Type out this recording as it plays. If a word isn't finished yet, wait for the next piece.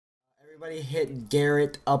Everybody hit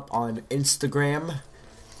Garrett up on Instagram.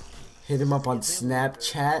 Hit him up on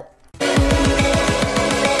Snapchat.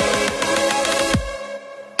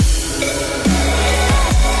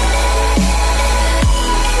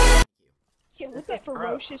 Yeah, look at that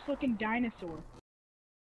ferocious looking dinosaur.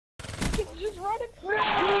 It's just running.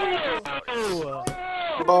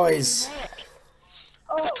 Boys.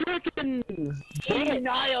 Oh, freaking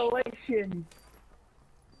annihilation!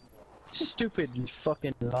 Stupid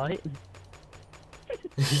fucking light.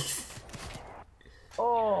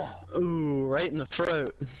 Oh, ooh, right in the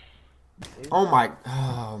throat.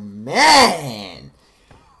 Oh man,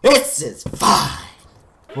 this is fine,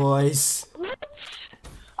 boys.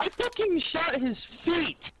 I fucking shot his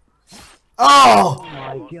feet. Oh! Oh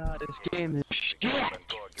my god, this game is shit.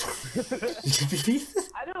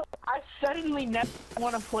 I suddenly never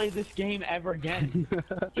want to play this game ever again.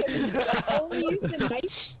 Only use the knife.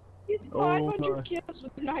 He's 500 kills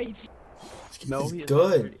with the knife. No, he has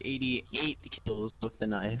good. 188 kills with the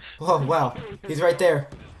knife. Oh wow, he's right there.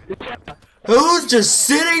 Who's just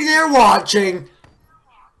sitting there watching?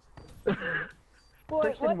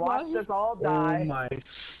 Boy, watched us all die. Oh my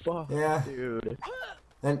fuck, Yeah. dude.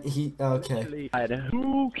 And he okay.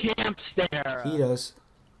 Who camps there? He does.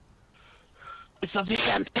 It's a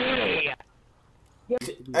VMP!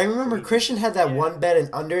 I remember Christian had that one bed,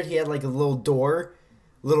 and under it he had like a little door,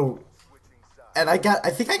 and I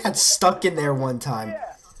think I got stuck in there one time.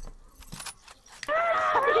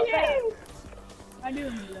 I knew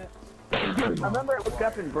that. I remember I looked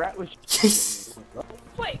up and Brett was.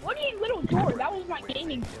 Wait, what do you mean little door? That was my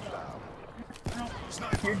gaming setup.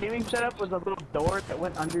 Your gaming setup was a little door that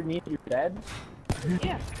went underneath your bed?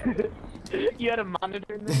 Yeah. You had a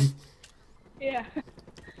monitor in there? Yeah.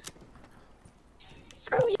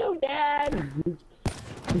 Screw you, Dad!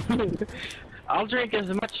 I'll drink as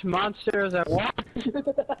much Monster as I want. It's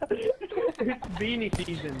beanie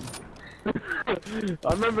season.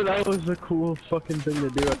 I remember that was a cool fucking thing to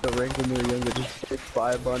do at the rink when we were younger, just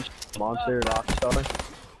buy a bunch of Monster and Rockstar.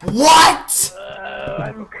 What?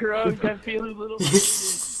 I'm croaked, I feel a little